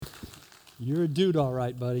You're a dude, all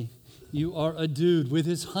right, buddy. You are a dude with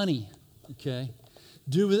his honey, okay?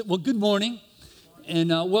 Dude with it. Well, good morning, and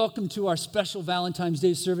welcome to our special Valentine's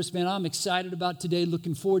Day service, man. I'm excited about today,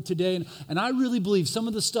 looking forward to today, and I really believe some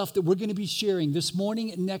of the stuff that we're going to be sharing this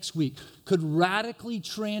morning and next week could radically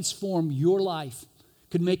transform your life,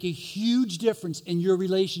 could make a huge difference in your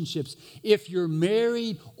relationships if you're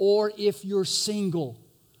married or if you're single.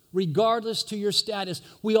 Regardless to your status,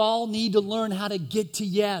 we all need to learn how to get to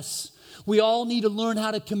yes. We all need to learn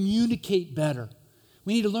how to communicate better.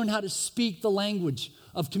 We need to learn how to speak the language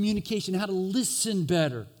of communication, how to listen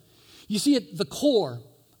better. You see, at the core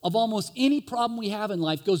of almost any problem we have in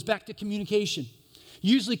life goes back to communication.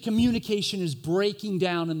 Usually communication is breaking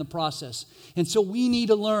down in the process. And so we need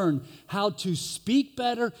to learn how to speak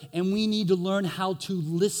better, and we need to learn how to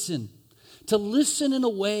listen. To listen in a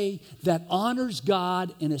way that honors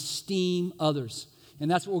God and esteem others. And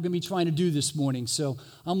that's what we're going to be trying to do this morning. So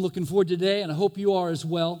I'm looking forward to today, and I hope you are as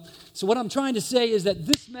well. So what I'm trying to say is that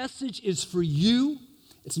this message is for you.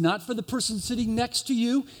 It's not for the person sitting next to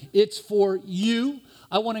you. It's for you.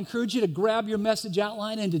 I want to encourage you to grab your message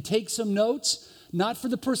outline and to take some notes. Not for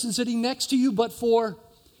the person sitting next to you, but for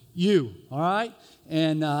you. All right?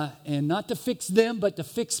 And not to fix them, but to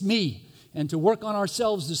fix me. And to work on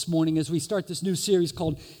ourselves this morning as we start this new series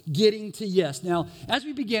called Getting to Yes. Now, as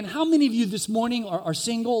we begin, how many of you this morning are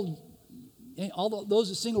single? All those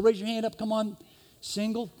who are single, raise your hand up. Come on.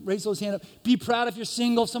 Single, raise those hands up. Be proud if you're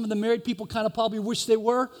single. Some of the married people kind of probably wish they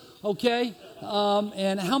were, okay?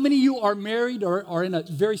 And how many of you are married or are in a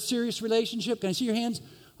very serious relationship? Can I see your hands?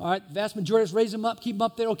 All right, vast majority, just raise them up, keep them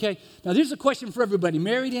up there. Okay, now here's a question for everybody,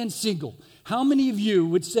 married and single. How many of you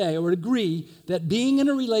would say or would agree that being in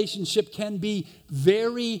a relationship can be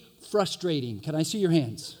very frustrating? Can I see your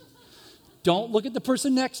hands? Don't look at the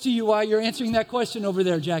person next to you while you're answering that question over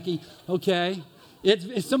there, Jackie. Okay,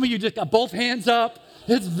 it's some of you just got both hands up.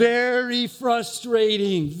 It's very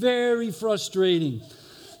frustrating, very frustrating.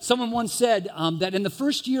 Someone once said that in the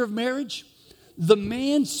first year of marriage, the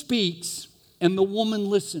man speaks and the woman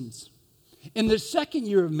listens. In the second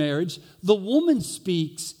year of marriage, the woman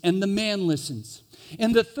speaks and the man listens.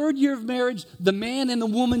 In the third year of marriage, the man and the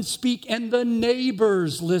woman speak and the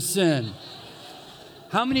neighbors listen.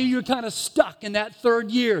 How many of you are kind of stuck in that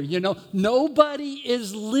third year? You know, nobody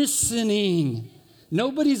is listening.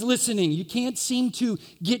 Nobody's listening. You can't seem to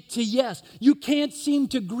get to yes. You can't seem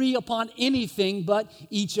to agree upon anything but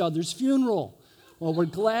each other's funeral. Well, we're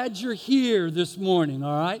glad you're here this morning,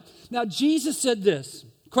 all right? Now, Jesus said this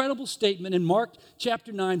incredible statement in Mark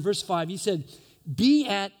chapter 9, verse 5. He said, be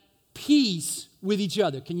at peace with each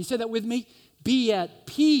other. Can you say that with me? Be at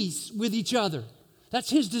peace with each other.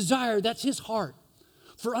 That's his desire. That's his heart.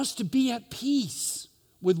 For us to be at peace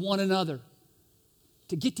with one another.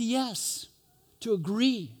 To get to yes. To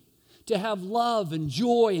agree. To have love and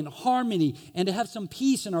joy and harmony. And to have some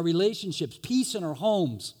peace in our relationships. Peace in our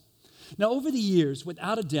homes. Now, over the years,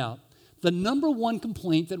 without a doubt, the number one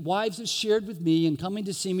complaint that wives have shared with me and coming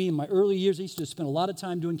to see me in my early years, I used to spend a lot of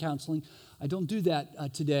time doing counseling. I don't do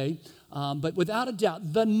that today. But without a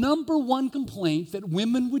doubt, the number one complaint that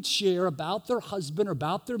women would share about their husband or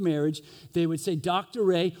about their marriage, they would say, Dr.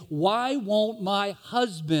 Ray, why won't my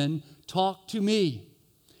husband talk to me?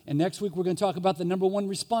 And next week, we're going to talk about the number one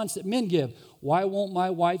response that men give. Why won't my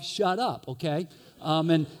wife shut up, okay?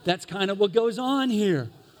 And that's kind of what goes on here.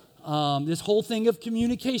 This whole thing of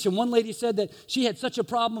communication. One lady said that she had such a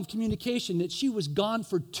problem of communication that she was gone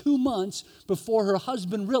for 2 months before her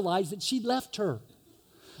husband realized that she'd left her.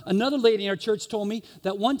 Another lady in our church told me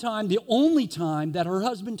that one time, the only time that her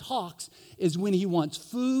husband talks is when he wants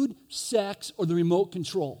food, sex, or the remote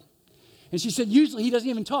control. And she said usually he doesn't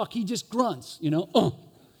even talk. He just grunts,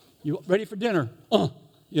 You ready for dinner?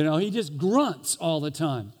 He just grunts all the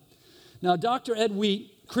time. Now, Dr. Ed Wheat,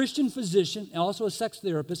 Christian physician, and also a sex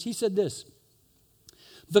therapist, he said this,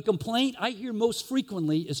 the complaint I hear most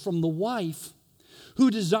frequently is from the wife who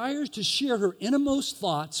desires to share her innermost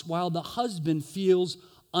thoughts while the husband feels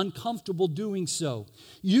uncomfortable doing so,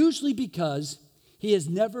 usually because he has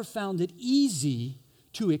never found it easy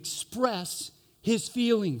to express his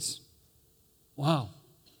feelings. Wow.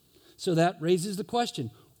 So that raises the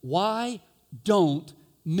question, why don't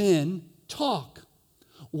men talk?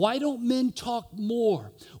 Why don't men talk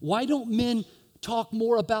more? Why don't men talk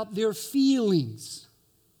more about their feelings?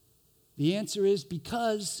 The answer is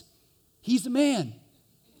because he's a man.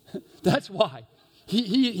 That's why.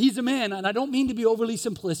 He's a man, and I don't mean to be overly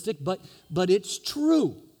simplistic, but it's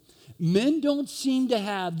true. Men don't seem to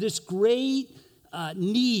have this great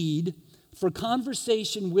need for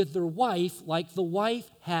conversation with their wife like the wife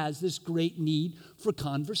has this great need for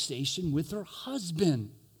conversation with her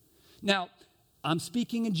husband. Now, I'm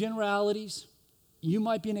speaking in generalities. You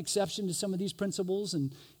might be an exception to some of these principles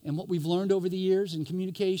and what we've learned over the years in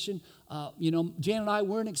communication. Jan and I,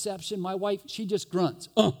 we're an exception. My wife, she just grunts.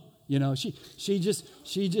 She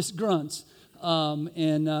just grunts.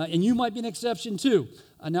 And you might be an exception too.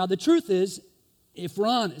 Now, the truth is, if we're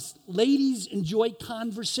honest, ladies enjoy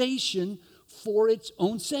conversation for its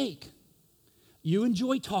own sake. You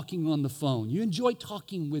enjoy talking on the phone. You enjoy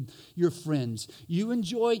talking with your friends. You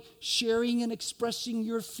enjoy sharing and expressing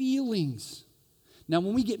your feelings. Now,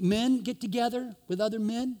 when we men get together with other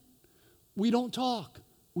men, we don't talk.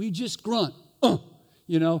 We just grunt.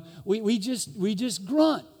 We just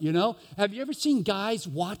grunt, Have you ever seen guys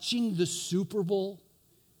watching the Super Bowl?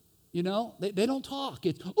 They don't talk.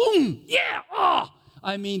 It's, yeah, ah.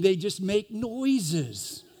 I mean, they just make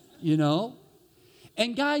noises,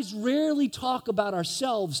 And guys rarely talk about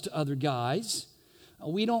ourselves to other guys.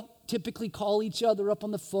 We don't typically call each other up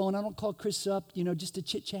on the phone. I don't call Chris up, just to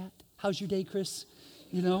chit-chat. How's your day, Chris?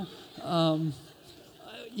 We're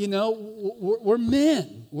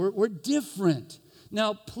men. We're different.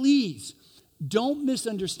 Now, please, don't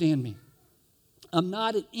misunderstand me. I'm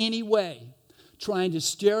not in any way trying to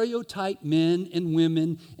stereotype men and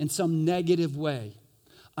women in some negative way.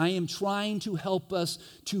 I am trying to help us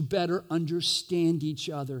to better understand each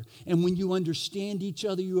other. And when you understand each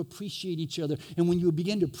other, you appreciate each other. And when you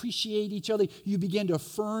begin to appreciate each other, you begin to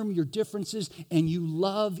affirm your differences and you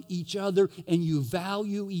love each other and you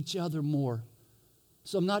value each other more.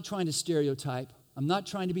 So I'm not trying to stereotype. I'm not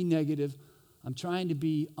trying to be negative. I'm trying to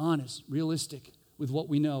be honest, realistic with what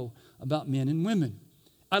we know about men and women.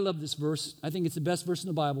 I love this verse. I think it's the best verse in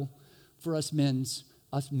the Bible for us men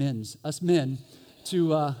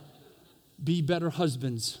to be better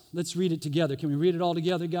husbands. Let's read it together. Can we read it all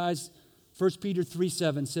together, guys? 1 Peter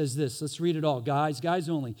 3:7 says this. Let's read it all. Guys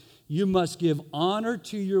only. You must give honor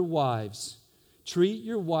to your wives. Treat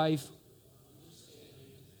your wife.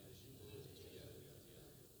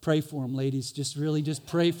 Pray for them, ladies. Just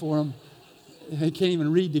pray for them. They can't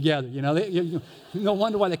even read together, No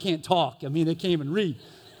wonder why they can't talk. I mean, they can't even read.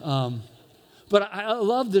 But I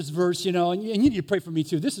love this verse, and you need to pray for me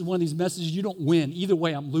too. This is one of these messages you don't win. Either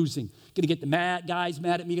way, I'm losing. Going to get the guys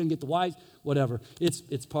mad at me, going to get the wives, whatever.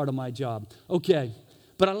 It's part of my job. Okay,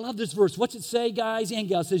 but I love this verse. What's it say, guys and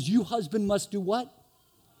gals? It says, you husband must do what?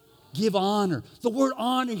 Give honor. The word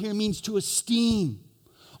honor here means to esteem.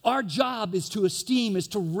 Our job is to esteem, is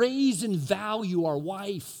to raise and value our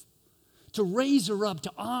wife, to raise her up,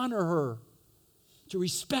 to honor her, to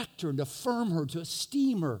respect her, and to affirm her, to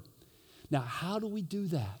esteem her. Now, how do we do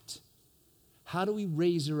that? How do we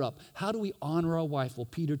raise her up? How do we honor our wife? Well,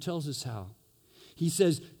 Peter tells us how. He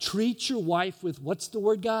says, treat your wife with, what's the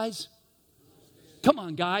word, guys? Come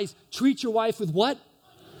on, guys. Treat your wife with what?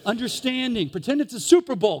 Understanding. Pretend it's a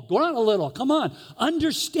Super Bowl. Go on a little. Come on.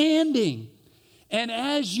 Understanding. And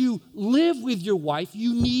as you live with your wife,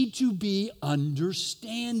 you need to be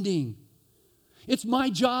understanding. It's my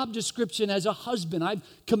job description as a husband. I've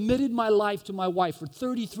committed my life to my wife for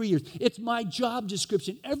 33 years. It's my job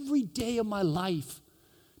description every day of my life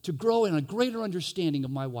to grow in a greater understanding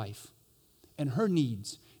of my wife and her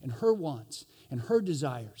needs and her wants and her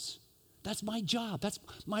desires. That's my job. That's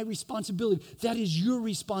my responsibility. That is your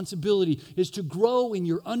responsibility, is to grow in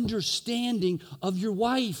your understanding of your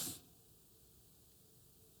wife.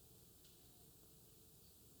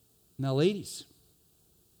 Now, ladies,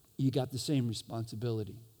 you got the same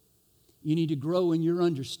responsibility. You need to grow in your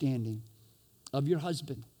understanding of your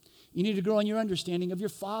husband. You need to grow in your understanding of your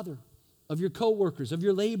father, of your coworkers, of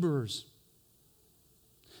your laborers.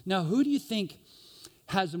 Now, who do you think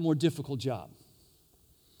has a more difficult job?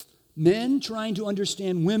 Men trying to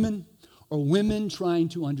understand women or women trying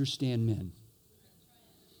to understand men?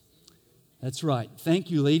 That's right. Thank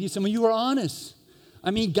you, ladies. Some of you are honest.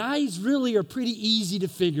 I mean, guys really are pretty easy to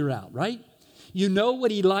figure out, right? You know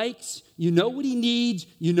what he likes, you know what he needs,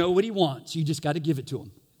 you know what he wants. You just got to give it to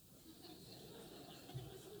him.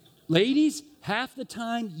 Ladies, half the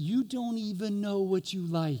time, you don't even know what you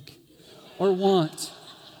like or want.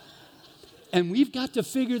 And we've got to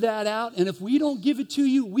figure that out, and if we don't give it to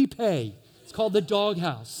you, we pay. It's called the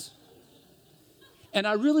doghouse. And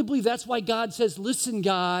I really believe that's why God says, listen,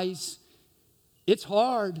 guys, it's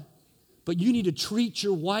hard, but you need to treat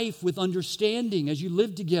your wife with understanding as you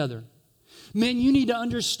live together. Men, you need to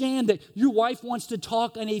understand that your wife wants to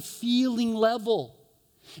talk on a feeling level.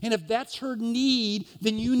 And if that's her need,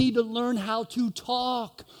 then you need to learn how to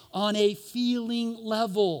talk on a feeling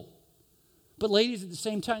level. But ladies, at the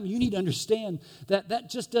same time, you need to understand that that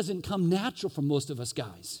just doesn't come natural for most of us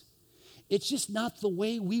guys. It's just not the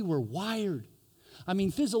way we were wired. I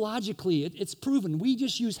mean, physiologically, it's proven. We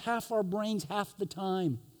just use half our brains half the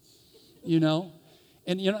time, you know.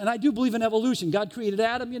 And I do believe in evolution. God created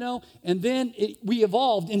Adam, and then we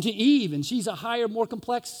evolved into Eve, and she's a higher, more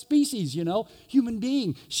complex species, human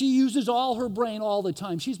being. She uses all her brain all the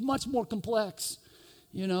time. She's much more complex,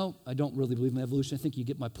 I don't really believe in evolution. I think you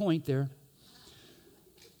get my point there.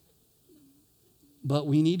 But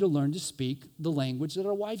we need to learn to speak the language that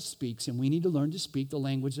our wife speaks, and we need to learn to speak the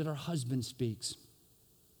language that our husband speaks.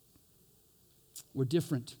 We're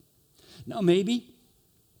different. Now, maybe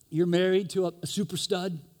you're married to a super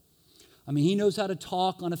stud. I mean, he knows how to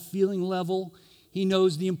talk on a feeling level. He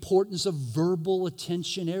knows the importance of verbal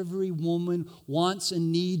attention. Every woman wants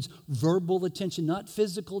and needs verbal attention, not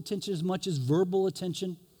physical attention as much as verbal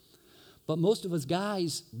attention. But most of us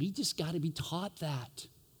guys, we just got to be taught that.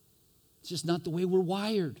 It's just not the way we're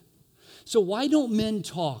wired. So why don't men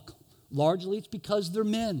talk? Largely, it's because they're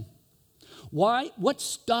men. Why? What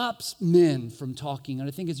stops men from talking? And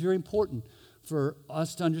I think it's very important for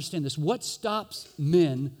us to understand this. What stops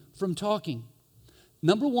men from talking?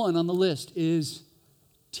 Number one on the list is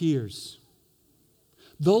tears.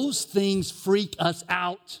 Those things freak us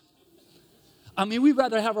out. I mean, we'd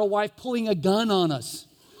rather have our wife pulling a gun on us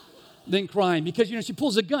than crying. Because, she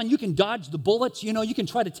pulls a gun, you can dodge the bullets, you can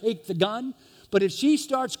try to take the gun. But if she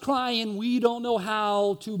starts crying, we don't know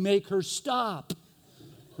how to make her stop,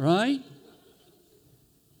 right?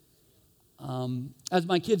 As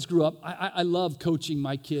my kids grew up, I love coaching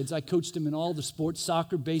my kids. I coached them in all the sports,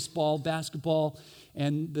 soccer, baseball, basketball,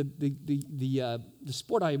 and the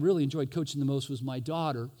sport I really enjoyed coaching the most was my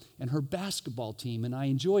daughter and her basketball team. And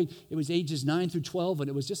it was ages 9 through 12, and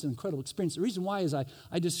it was just an incredible experience. The reason why is I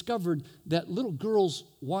discovered that little girls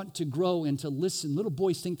want to grow and to listen. Little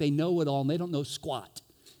boys think they know it all, and they don't know squat.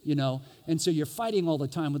 And so you're fighting all the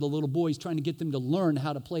time with the little boys trying to get them to learn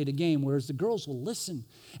how to play the game, whereas the girls will listen.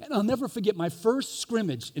 And I'll never forget my first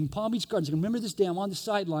scrimmage in Palm Beach Gardens. I can remember this day. I'm on the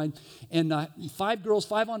sideline, and 5 girls,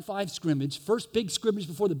 5-on-5 scrimmage, first big scrimmage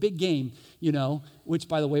before the big game, which,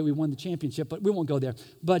 by the way, we won the championship, but we won't go there.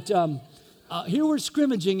 But here we're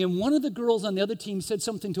scrimmaging, and one of the girls on the other team said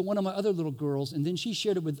something to one of my other little girls, and then she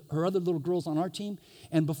shared it with her other little girls on our team.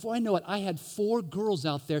 And before I know it, I had 4 girls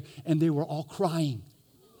out there, and they were all crying.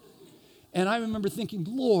 And I remember thinking,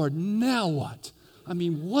 Lord, now what? I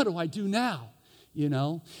mean, what do I do now?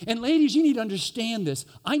 And ladies, you need to understand this.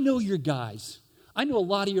 I know your guys. I know a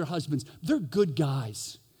lot of your husbands. They're good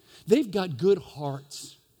guys. They've got good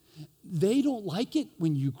hearts. They don't like it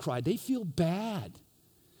when you cry. They feel bad.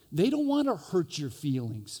 They don't want to hurt your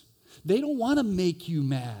feelings. They don't want to make you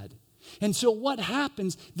mad. And so what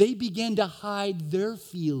happens? They begin to hide their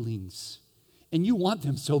feelings. And you want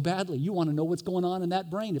them so badly. You want to know what's going on in that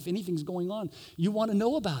brain. If anything's going on, you want to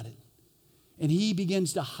know about it. And he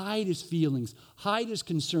begins to hide his feelings, hide his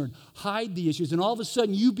concern, hide the issues. And all of a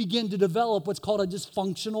sudden, you begin to develop what's called a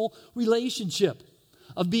dysfunctional relationship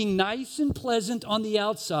of being nice and pleasant on the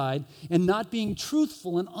outside and not being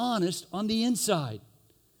truthful and honest on the inside.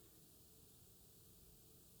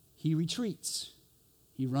 He retreats.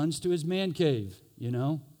 He runs to his man cave,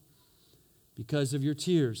 because of your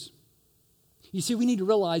tears. You see, we need to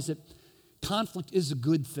realize that conflict is a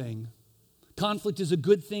good thing. Conflict is a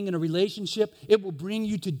good thing in a relationship. It will bring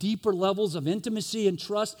you to deeper levels of intimacy and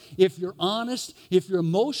trust if you're honest, if you're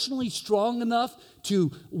emotionally strong enough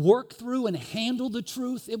to work through and handle the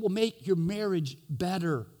truth. It will make your marriage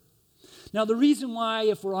better. Now, the reason why,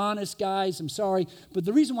 if we're honest, guys, I'm sorry, but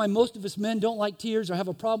the reason why most of us men don't like tears or have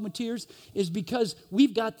a problem with tears is because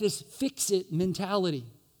we've got this fix-it mentality.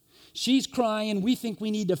 She's crying, we think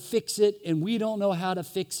we need to fix it, and we don't know how to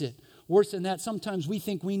fix it. Worse than that, sometimes we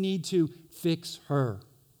think we need to fix her.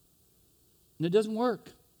 And it doesn't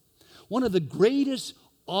work. One of the greatest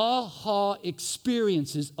aha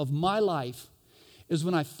experiences of my life is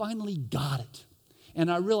when I finally got it. And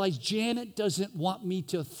I realized Janet doesn't want me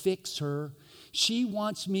to fix her. She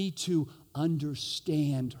wants me to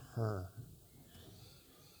understand her.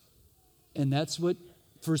 And that's what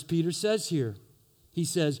 1 Peter says here. He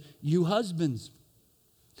says, you husbands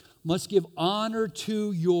must give honor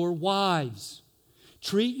to your wives.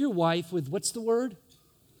 Treat your wife with, what's the word?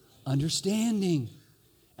 Understanding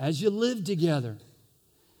as you live together.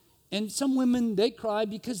 And some women, they cry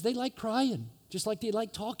because they like crying, just like they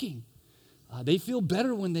like talking. They feel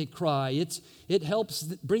better when they cry. It helps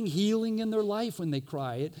bring healing in their life when they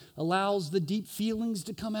cry. It allows the deep feelings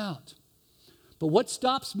to come out. But what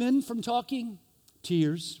stops men from talking?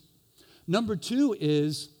 Tears. Number 2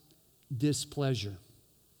 is displeasure.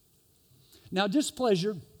 Now,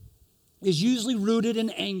 displeasure is usually rooted in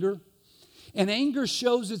anger, and anger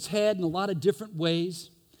shows its head in a lot of different ways.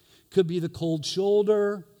 Could be the cold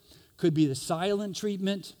shoulder, could be the silent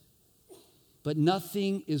treatment, but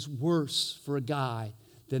nothing is worse for a guy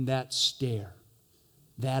than that stare,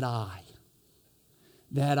 that eye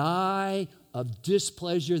of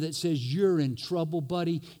displeasure that says, you're in trouble,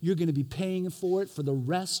 buddy. You're going to be paying for it for the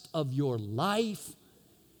rest of your life.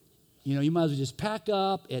 You know, you might as well just pack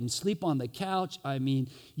up and sleep on the couch. I mean,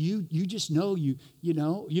 you just know you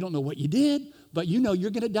don't know what you did, but you know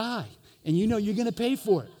you're going to die, and you know you're going to pay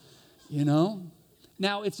for it, you know.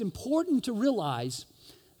 Now, it's important to realize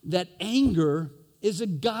that anger is a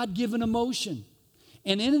God-given emotion.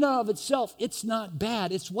 And in and of itself, it's not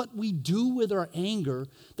bad. It's what we do with our anger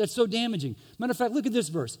that's so damaging. Matter of fact, look at this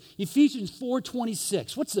verse. Ephesians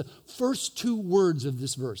 4:26. What's the first two words of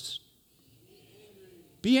this verse?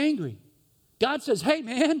 Be angry. God says, hey,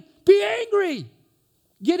 man, be angry.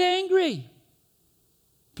 Get angry.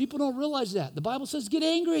 People don't realize that. The Bible says get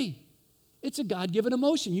angry. It's a God-given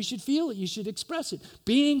emotion. You should feel it. You should express it.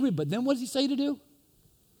 Be angry. But then what does he say to do?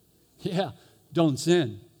 Yeah, don't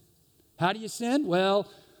sin. How do you sin? Well,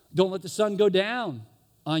 don't let the sun go down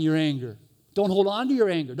on your anger. Don't hold on to your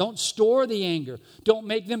anger. Don't store the anger. Don't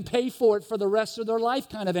make them pay for it for the rest of their life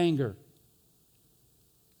kind of anger.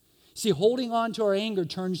 See, holding on to our anger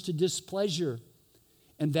turns to displeasure.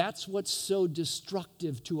 And that's what's so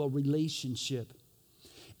destructive to a relationship.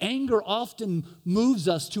 Anger often moves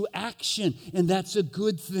us to action, and that's a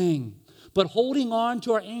good thing. But holding on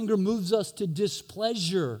to our anger moves us to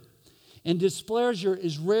displeasure. And displeasure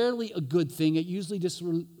is rarely a good thing. It usually just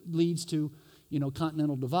leads to,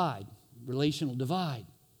 continental divide, relational divide.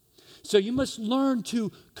 So you must learn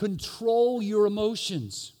to control your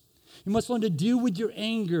emotions. You must learn to deal with your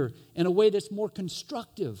anger in a way that's more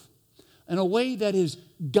constructive, in a way that is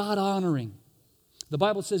God-honoring. The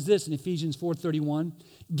Bible says this in Ephesians 4:31,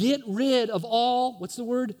 get rid of all, what's the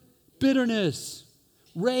word? Bitterness,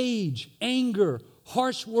 rage, anger,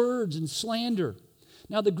 harsh words, and slander.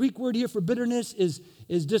 Now, the Greek word here for bitterness is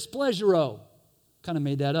displeasuro. Kind of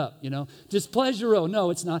made that up, Displeasuro. No,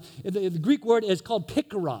 it's not. The Greek word is called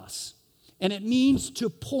pikaros, and it means to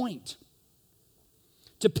point,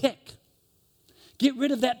 to pick. Get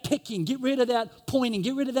rid of that picking. Get rid of that pointing.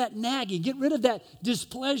 Get rid of that nagging. Get rid of that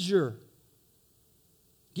displeasure.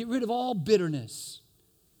 Get rid of all bitterness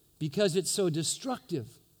because it's so destructive.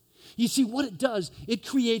 You see, what it does, it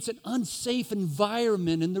creates an unsafe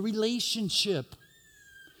environment in the relationship.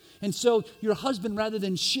 And so your husband, rather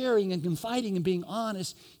than sharing and confiding and being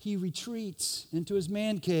honest, he retreats into his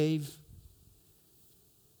man cave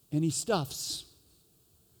and he stuffs.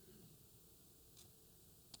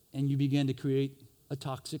 And you begin to create a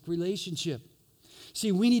toxic relationship.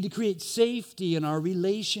 See, we need to create safety in our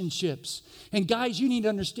relationships. And guys, you need to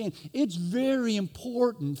understand, it's very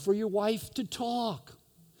important for your wife to talk.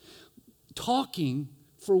 Talking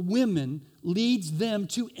for women leads them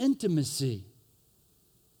to intimacy.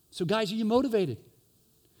 So guys, are you motivated?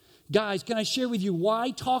 Guys, can I share with you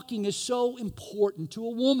why talking is so important to a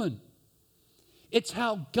woman? It's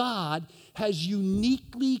how God has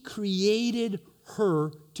uniquely created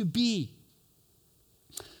her to be.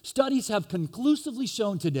 Studies have conclusively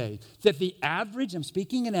shown today that the average, I'm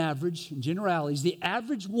speaking in average, in generalities, the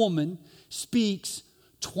average woman speaks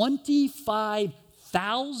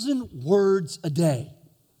 25,000 words a day.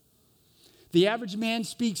 The average man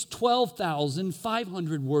speaks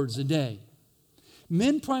 12,500 words a day.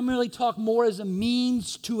 Men primarily talk more as a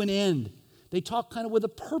means to an end. They talk kind of with a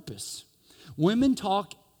purpose. Women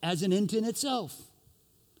talk as an end in itself.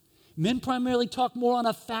 Men primarily talk more on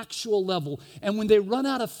a factual level. And when they run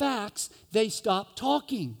out of facts, they stop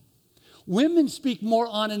talking. Women speak more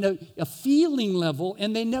on a feeling level,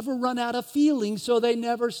 and they never run out of feelings, so they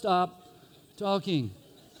never stop talking.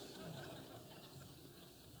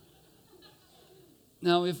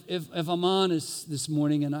 Now, if I'm honest this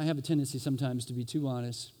morning, and I have a tendency sometimes to be too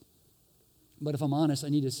honest, but if I'm honest, I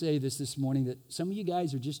need to say this morning that some of you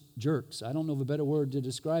guys are just jerks. I don't know of a better word to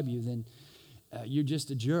describe you than you're just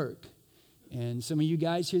a jerk. And some of you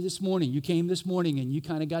guys here this morning, you came this morning and you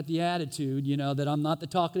kind of got the attitude, that I'm not the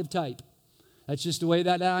talkative type. That's just the way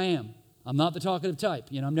that I am. I'm not the talkative type.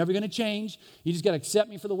 I'm never going to change. You just got to accept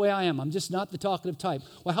me for the way I am. I'm just not the talkative type.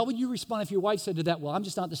 Well, how would you respond if your wife said to that, well, I'm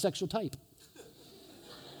just not the sexual type?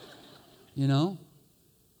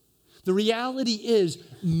 The reality is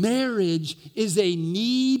marriage is a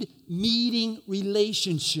need-meeting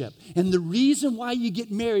relationship. And the reason why you get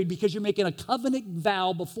married, because you're making a covenant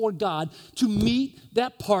vow before God to meet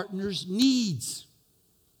that partner's needs.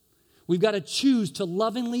 We've got to choose to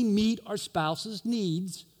lovingly meet our spouse's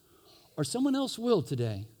needs, or someone else will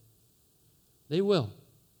today. They will.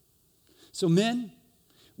 So men,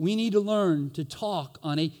 We need to learn to talk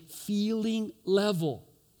on a feeling level.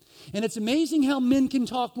 And it's amazing how men can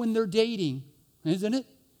talk when they're dating, isn't it?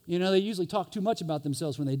 They usually talk too much about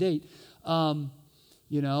themselves when they date, and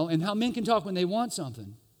how men can talk when they want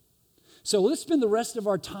something. So let's spend the rest of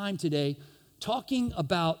our time today talking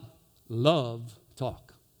about love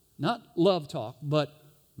talk. Not love talk, but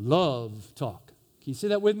love talk. Can you say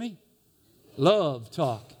that with me? Love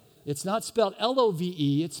talk. It's not spelled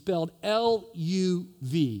L-O-V-E, it's spelled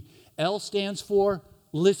L-U-V. L stands for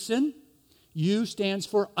listen, U stands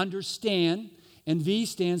for understand, and V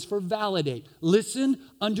stands for validate. Listen,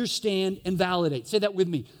 understand, and validate. Say that with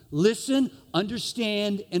me. Listen,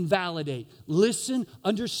 understand, and validate. Listen,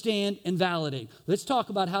 understand, and validate. Let's talk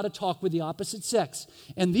about how to talk with the opposite sex.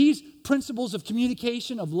 And these principles of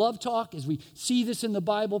communication, of love talk, as we see this in the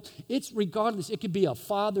Bible, it's regardless. It could be a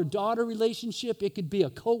father-daughter relationship. It could be a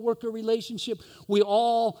co-worker relationship. We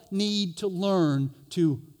all need to learn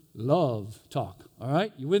to love talk. All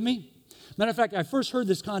right? You with me? Matter of fact, I first heard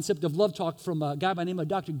this concept of love talk from a guy by the name of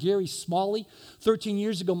Dr. Gary Smalley. 13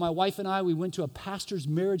 years ago, my wife and I, we went to a pastor's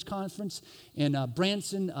marriage conference in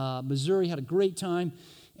Branson, Missouri, had a great time.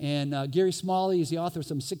 And Gary Smalley is the author of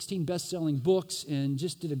some 16 best-selling books and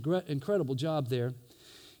just did an incredible job there.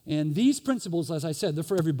 And these principles, as I said, they're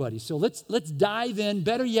for everybody. So let's dive in.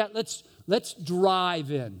 Better yet, let's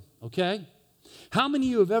drive in, okay? How many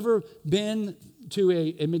of you have ever been to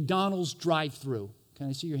a McDonald's drive-thru? Can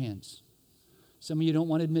I see your hands? Some of you don't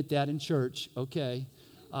want to admit that in church. Okay.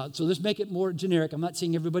 So let's make it more generic. I'm not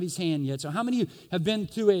seeing everybody's hand yet. So how many of you have been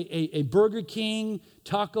to a Burger King,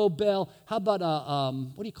 Taco Bell? How about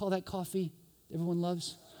what do you call that coffee everyone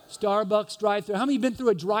loves? Starbucks drive-thru. How many have been through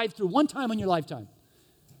a drive-thru one time in your lifetime?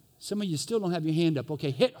 Some of you still don't have your hand up. Okay,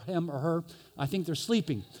 hit him or her. I think they're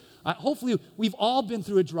sleeping. Hopefully, we've all been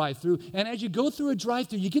through a drive-thru. And as you go through a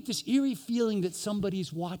drive-thru, you get this eerie feeling that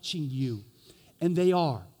somebody's watching you. And they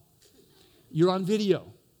are. You're on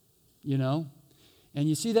video, and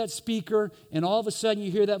you see that speaker, and all of a sudden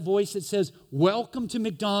you hear that voice that says, "Welcome to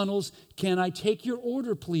McDonald's. Can I take your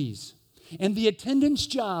order, please?" And the attendant's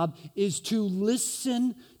job is to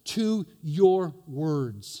listen to your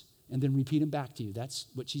words and then repeat them back to you. That's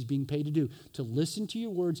what she's being paid to do, to listen to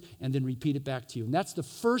your words and then repeat it back to you. And that's the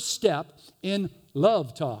first step in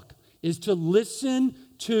love talk, is to listen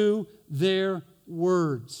to their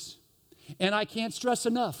words. And I can't stress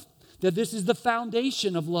enough that this is the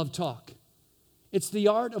foundation of love talk. It's the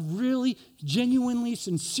art of really, genuinely,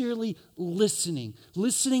 sincerely listening.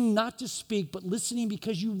 Listening not to speak, but listening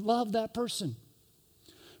because you love that person.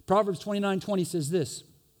 Proverbs 29:20 says this: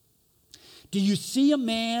 "Do you see a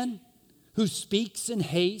man who speaks in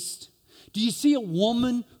haste? Do you see a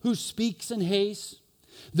woman who speaks in haste?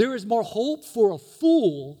 There is more hope for a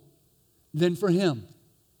fool than for him."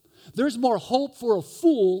 There's more hope for a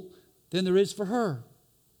fool than there is for her.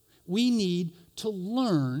 We need to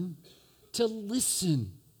learn to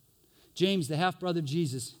listen. James, the half-brother of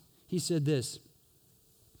Jesus, he said this: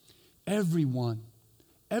 everyone,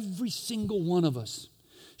 every single one of us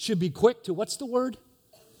should be quick to, what's the word?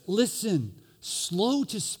 Listen, slow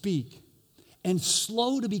to speak, and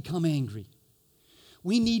slow to become angry.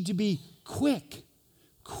 We need to be quick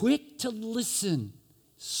to listen,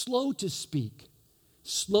 slow to speak,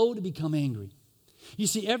 slow to become angry. You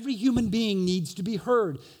see, every human being needs to be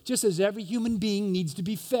heard, just as every human being needs to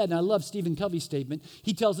be fed. And I love Stephen Covey's statement.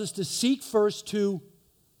 He tells us to seek first to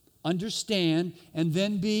understand and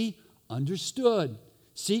then be understood.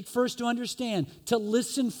 Seek first to understand, to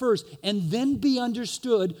listen first, and then be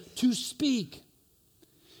understood to speak.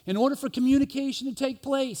 In order for communication to take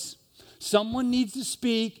place, someone needs to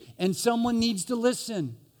speak and someone needs to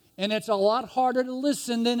listen. And it's a lot harder to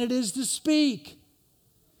listen than it is to speak.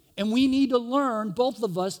 And we need to learn, both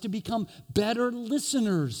of us, to become better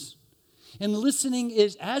listeners. And listening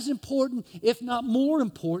is as important, if not more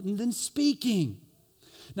important, than speaking.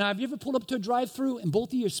 Now, have you ever pulled up to a drive-thru and both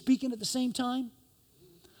of you are speaking at the same time?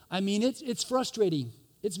 I mean, it's frustrating.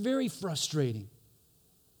 It's very frustrating.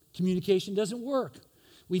 Communication doesn't work.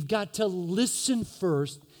 We've got to listen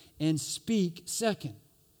first and speak second.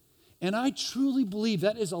 And I truly believe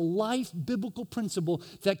that is a life biblical principle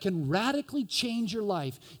that can radically change your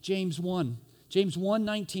life. James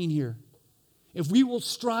 1:19 here. If we will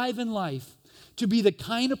strive in life to be the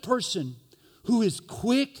kind of person who is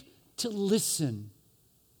quick to listen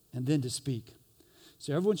and then to speak.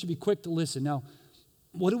 So everyone should be quick to listen. Now,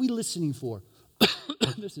 what are we listening for?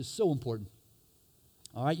 This is so important.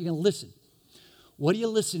 All right, you're going to listen. What are you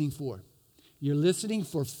listening for? You're listening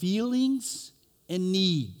for feelings and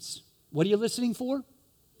needs. What are you listening for?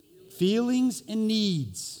 Feelings and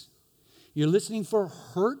needs. You're listening for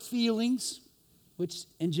hurt feelings. which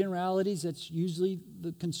in generalities, that's usually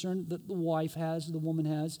the concern that the wife has, the woman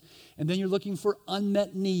has. And then you're looking for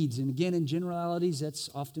unmet needs. And again, in generalities,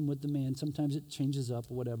 that's often what the man, sometimes it changes up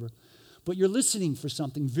or whatever. But you're listening for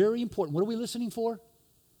something very important. What are we listening for?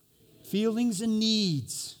 Feelings and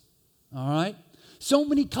needs. All right? So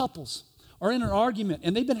many couples are in an argument,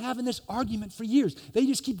 and they've been having this argument for years. They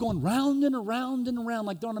just keep going round and around and around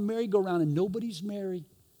like they're on a merry-go-round, and nobody's married.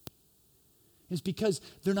 It's because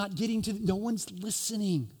they're not getting to, no one's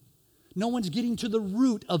listening. No one's getting to the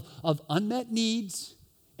root of unmet needs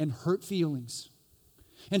and hurt feelings.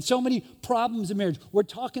 And so many problems in marriage. We're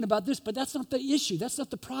talking about this, but that's not the issue. That's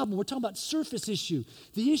not the problem. We're talking about surface issue.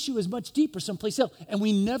 The issue is much deeper someplace else. And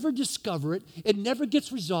we never discover it. It never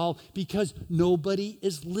gets resolved because nobody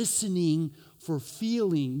is listening for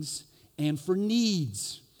feelings and for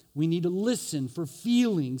needs. We need to listen for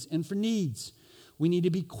feelings and for needs. We need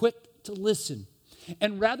to be quick to listen.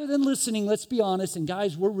 And rather than listening, let's be honest, and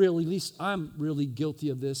guys, we're really, at least I'm really guilty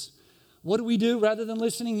of this. What do we do rather than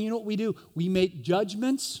listening? You know what we do? We make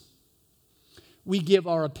judgments, we give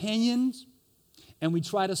our opinions, and we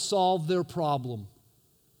try to solve their problem.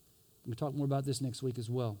 We'll talk more about this next week as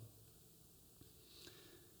well.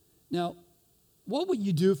 Now, what would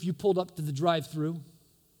you do if you pulled up to the drive-thru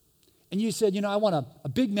and you said, I want a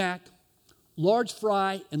Big Mac, large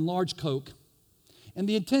fry, and large Coke. And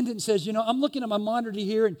the attendant says, I'm looking at my monitor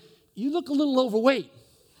here, and you look a little overweight.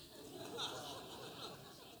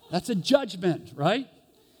 That's a judgment, right?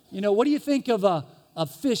 What do you think of a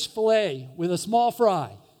fish fillet with a small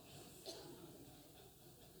fry?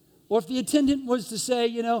 Or if the attendant was to say,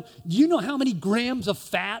 do you know how many grams of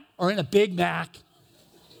fat are in a Big Mac?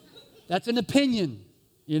 That's an opinion,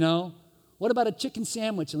 What about a chicken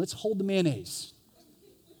sandwich? And let's hold the mayonnaise,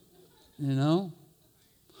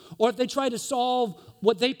 Or if they try to solve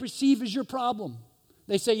what they perceive as your problem.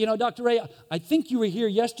 They say, Dr. Ray, I think you were here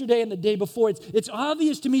yesterday and the day before. It's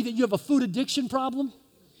obvious to me that you have a food addiction problem.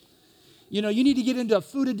 You need to get into a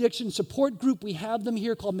food addiction support group. We have them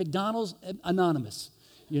here called McDonald's Anonymous.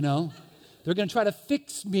 They're going to try to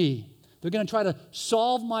fix me. They're going to try to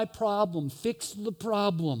solve my problem, fix the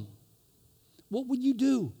problem. What would you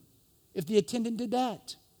do if the attendant did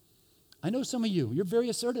that? I know some of you, you're very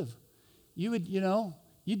assertive. You would,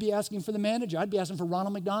 you'd be asking for the manager. I'd be asking for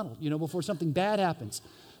Ronald McDonald, before something bad happens.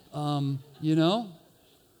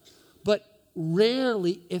 But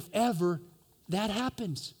rarely, if ever, that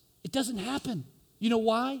happens. It doesn't happen. You know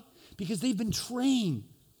why? Because they've been trained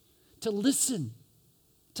to listen,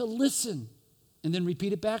 and then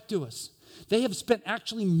repeat it back to us. They have spent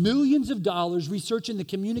actually millions of dollars researching the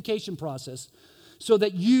communication process so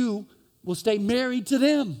that you will stay married to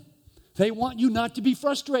them. They want you not to be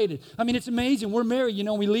frustrated. I mean, it's amazing. We're married,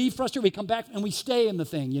 we leave frustrated, we come back and we stay in the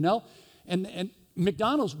thing, And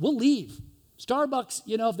McDonald's, we'll leave. Starbucks,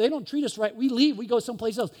 if they don't treat us right, we leave, we go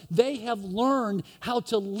someplace else. They have learned how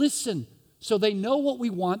to listen. So they know what we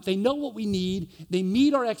want, they know what we need, they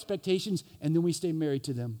meet our expectations, and then we stay married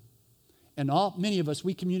to them. And many of us,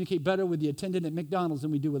 we communicate better with the attendant at McDonald's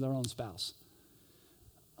than we do with our own spouse.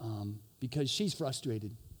 Because she's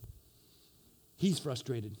frustrated. He's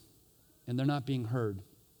frustrated. And they're not being heard.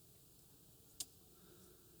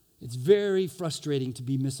 It's very frustrating to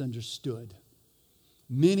be misunderstood.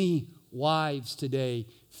 Many wives today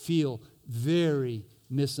feel very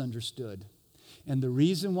misunderstood. And the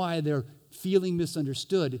reason why they're feeling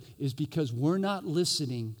misunderstood is because we're not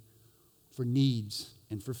listening for needs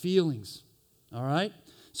and for feelings. All right?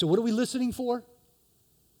 So what are we listening for?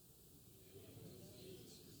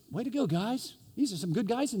 Way to go, guys. These are some good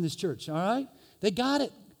guys in this church, all right? They got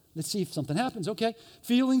it. Let's see if something happens. Okay.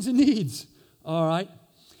 Feelings and needs. All right.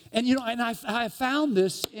 And, and I found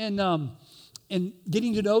this in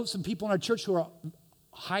getting to know some people in our church who are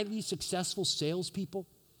highly successful salespeople.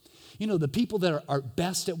 The people that are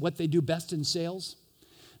best at what they do best in sales.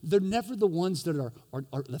 They're never the ones that are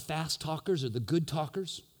the fast talkers or the good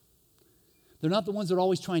talkers. They're not the ones that are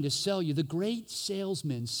always trying to sell you. The great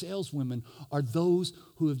salesmen, saleswomen are those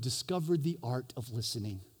who have discovered the art of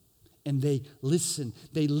listening. And they listen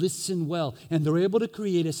well, and they're able to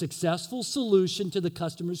create a successful solution to the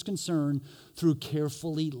customer's concern through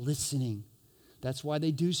carefully listening. That's why they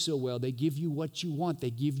do so well. They give you what you want. They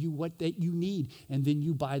give you what that you need, and then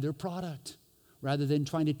you buy their product rather than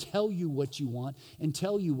trying to tell you what you want and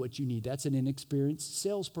tell you what you need. That's an inexperienced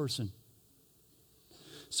salesperson.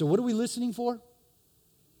 So what are we listening for?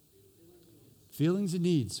 Feelings and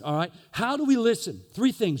needs, all right? How do we listen?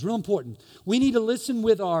 3 things, real important. We need to listen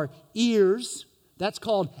with our ears. That's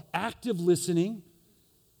called active listening.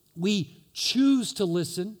 We choose to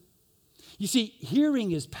listen. You see,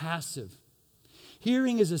 hearing is passive.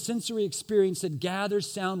 Hearing is a sensory experience that gathers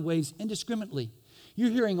sound waves indiscriminately. You're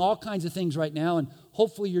hearing all kinds of things right now, and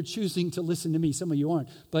hopefully you're choosing to listen to me. Some of you aren't,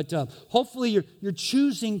 but hopefully you're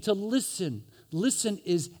choosing to listen. Listen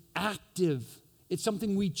is active. It's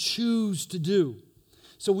something we choose to do.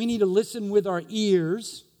 So we need to listen with our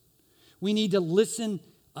ears. We need to listen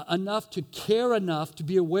enough to care enough to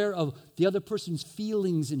be aware of the other person's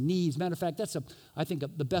feelings and needs. Matter of fact, that's, I think,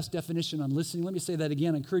 the best definition on listening. Let me say that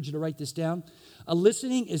again. I encourage you to write this down.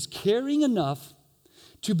 Listening is caring enough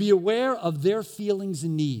to be aware of their feelings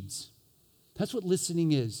and needs. That's what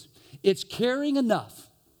listening is. It's caring enough.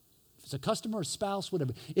 If it's a customer, a spouse,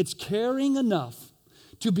 whatever. It's caring enough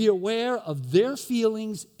to be aware of their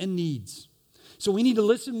feelings and needs. So we need to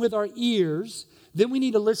listen with our ears. Then we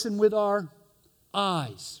need to listen with our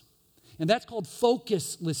eyes. And that's called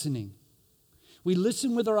focus listening. We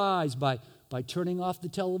listen with our eyes by turning off the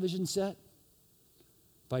television set,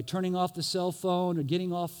 by turning off the cell phone or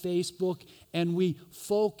getting off Facebook, and we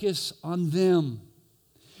focus on them.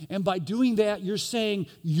 And by doing that, you're saying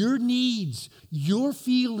your needs, your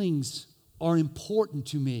feelings are important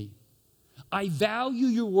to me. I value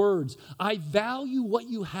your words. I value what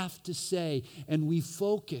you have to say, and we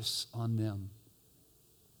focus on them.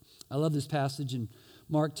 I love this passage in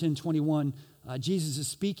Mark 10:21. Jesus is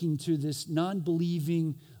speaking to this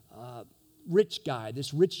non-believing rich guy,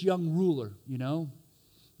 this rich young ruler, you know.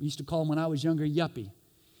 We used to call him when I was younger, Yuppie.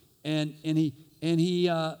 And he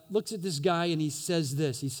looks at this guy and he says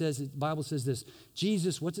this. He says, the Bible says this.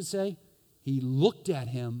 Jesus, what's it say? He looked at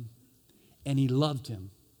him and he loved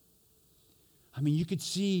him. I mean, you could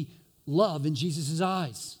see love in Jesus'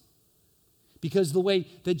 eyes. Because the way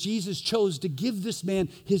that Jesus chose to give this man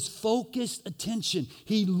his focused attention,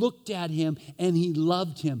 he looked at him and he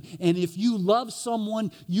loved him. And if you love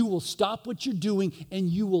someone, you will stop what you're doing and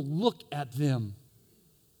you will look at them.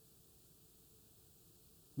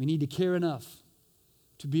 We need to care enough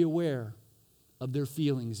to be aware of their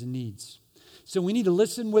feelings and needs. So we need to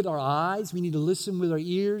listen with our eyes, we need to listen with our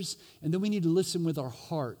ears, and then we need to listen with our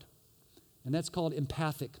heart. And that's called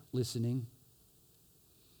empathic listening.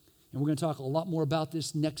 And we're going to talk a lot more about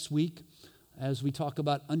this next week as we talk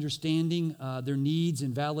about understanding their needs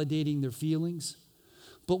and validating their feelings.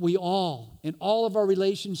 But we all, in all of our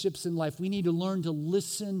relationships in life, we need to learn to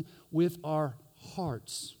listen with our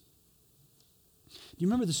hearts. Do you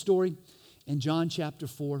remember the story in John chapter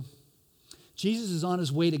 4? Jesus is on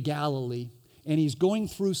his way to Galilee, and he's going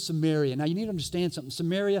through Samaria. Now, you need to understand something.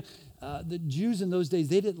 Samaria, the Jews in those days,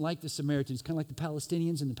 they didn't like the Samaritans, kind of like the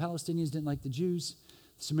Palestinians, and the Palestinians didn't like the Jews.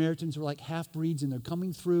 Samaritans were like half-breeds, and they're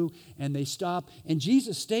coming through, and they stop. And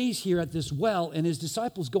Jesus stays here at this well, and his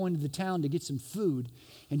disciples go into the town to get some food.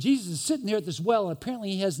 And Jesus is sitting there at this well, and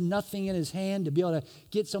apparently he has nothing in his hand to be able to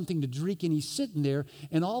get something to drink, and he's sitting there,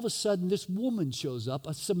 and all of a sudden this woman shows up,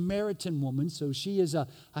 a Samaritan woman. So she is a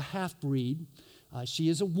half-breed. She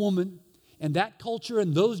is a woman. And that culture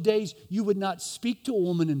in those days, you would not speak to a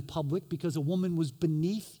woman in public because a woman was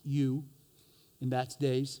beneath you in that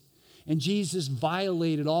days. And Jesus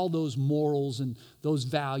violated all those morals and those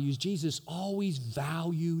values. Jesus always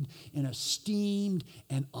valued and esteemed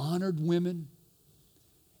and honored women.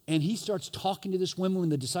 And he starts talking to this woman. When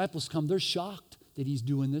the disciples come, they're shocked that he's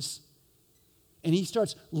doing this. And he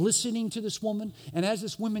starts listening to this woman. And as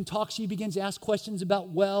this woman talks, she begins to ask questions about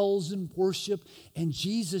wells and worship. And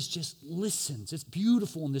Jesus just listens. It's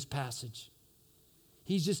beautiful in this passage.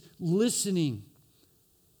 He's just listening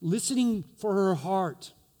for her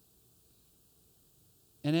heart.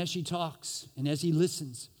 And as she talks and as he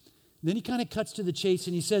listens, then he kind of cuts to the chase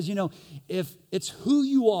and he says, you know, if it's who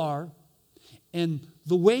you are and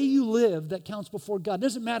the way you live that counts before God, it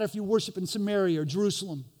doesn't matter if you worship in Samaria or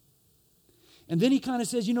Jerusalem. And then he kind of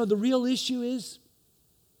says, you know, the real issue is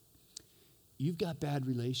you've got bad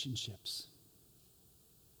relationships.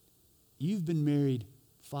 You've been married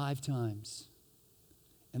 5 times.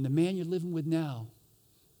 And the man you're living with now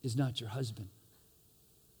is not your husband.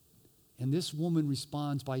 And this woman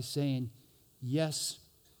responds by saying, yes,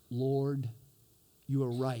 Lord, you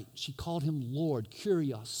are right. She called him Lord,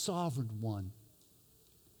 Kyrios, sovereign one.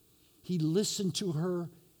 He listened to her,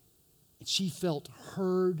 and she felt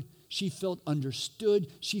heard. She felt understood.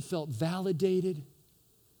 She felt validated.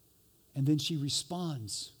 And then she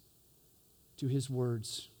responds to his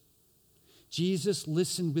words. Jesus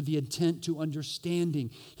listened with the intent to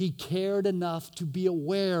understanding. He cared enough to be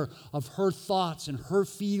aware of her thoughts and her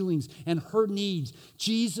feelings and her needs.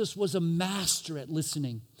 Jesus was a master at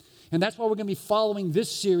listening. And that's why we're going to be following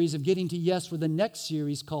this series of Getting to Yes for the next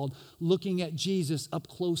series called Looking at Jesus Up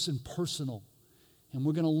Close and Personal. And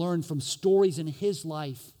we're going to learn from stories in his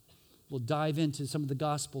life. We'll dive into some of the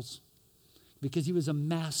Gospels. because he was a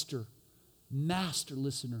master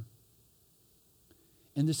listener.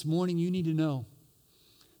 And this morning you need to know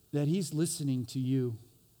that he's listening to you.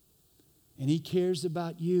 And he cares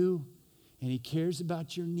about you, and he cares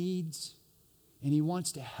about your needs, and he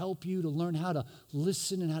wants to help you to learn how to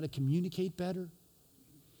listen and how to communicate better.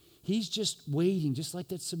 He's just waiting, just like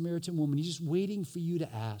that Samaritan woman. He's just waiting for you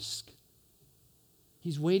to ask.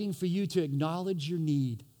 He's waiting for you to acknowledge your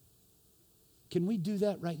need. Can we do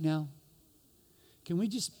that right now? Can we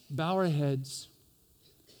just bow our heads?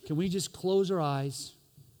 Can we just close our eyes?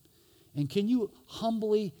 And can you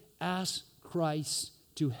humbly ask Christ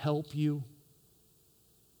to help you?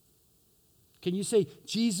 Can you say,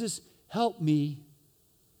 Jesus, help me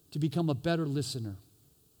to become a better listener?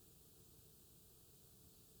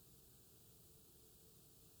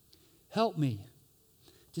 Help me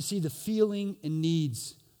to see the feeling and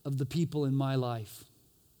needs of the people in my life.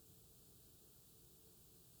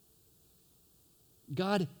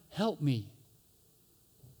 God, help me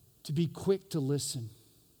to be quick to listen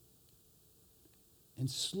and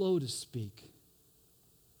slow to speak.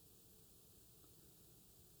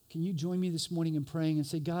 Can you join me this morning in praying and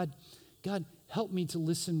say, God, help me to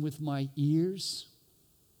listen with my ears,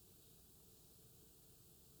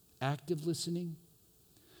 active listening.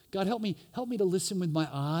 God, help me to listen with my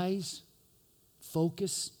eyes,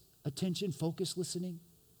 focus listening.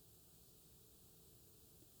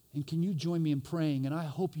 And can you join me in praying? And I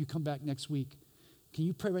hope you come back next week. Can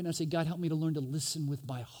you pray right now and say, God, help me to learn to listen with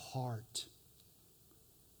my heart,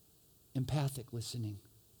 empathic listening.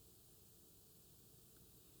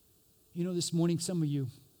 You know, this morning, some of you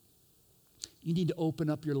need to open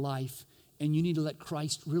up your life and you need to let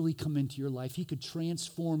Christ really come into your life. He could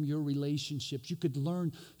transform your relationships. You could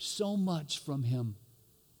learn so much from him.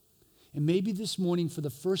 And maybe this morning, for the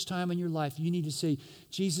first time in your life, you need to say,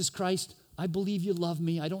 Jesus Christ, I believe you love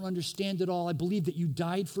me. I don't understand it all. I believe that you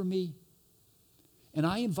died for me. And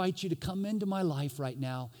I invite you to come into my life right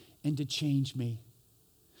now and to change me.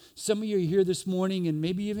 Some of you are here this morning, and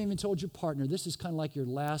maybe you've even told your partner, this is kind of like your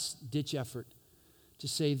last-ditch effort to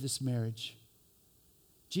save this marriage.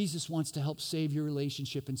 Jesus wants to help save your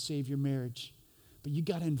relationship and save your marriage, but you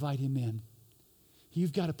got to invite him in.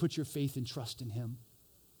 You've got to put your faith and trust in him.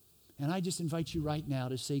 And I just invite you right now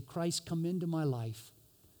to say, Christ, come into my life.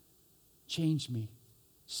 Change me.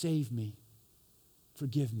 Save me.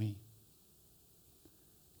 Forgive me.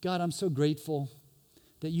 God, I'm so grateful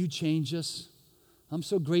that you change us. I'm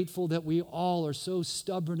so grateful that we all are so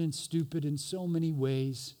stubborn and stupid in so many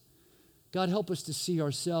ways. God, help us to see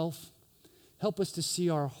ourselves. Help us to see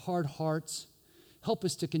our hard hearts. Help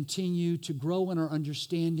us to continue to grow in our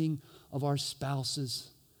understanding of our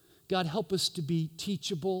spouses. God, help us to be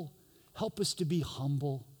teachable. Help us to be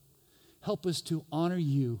humble. Help us to honor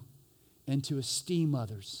you and to esteem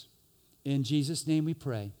others. In Jesus' name we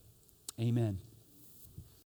pray. Amen.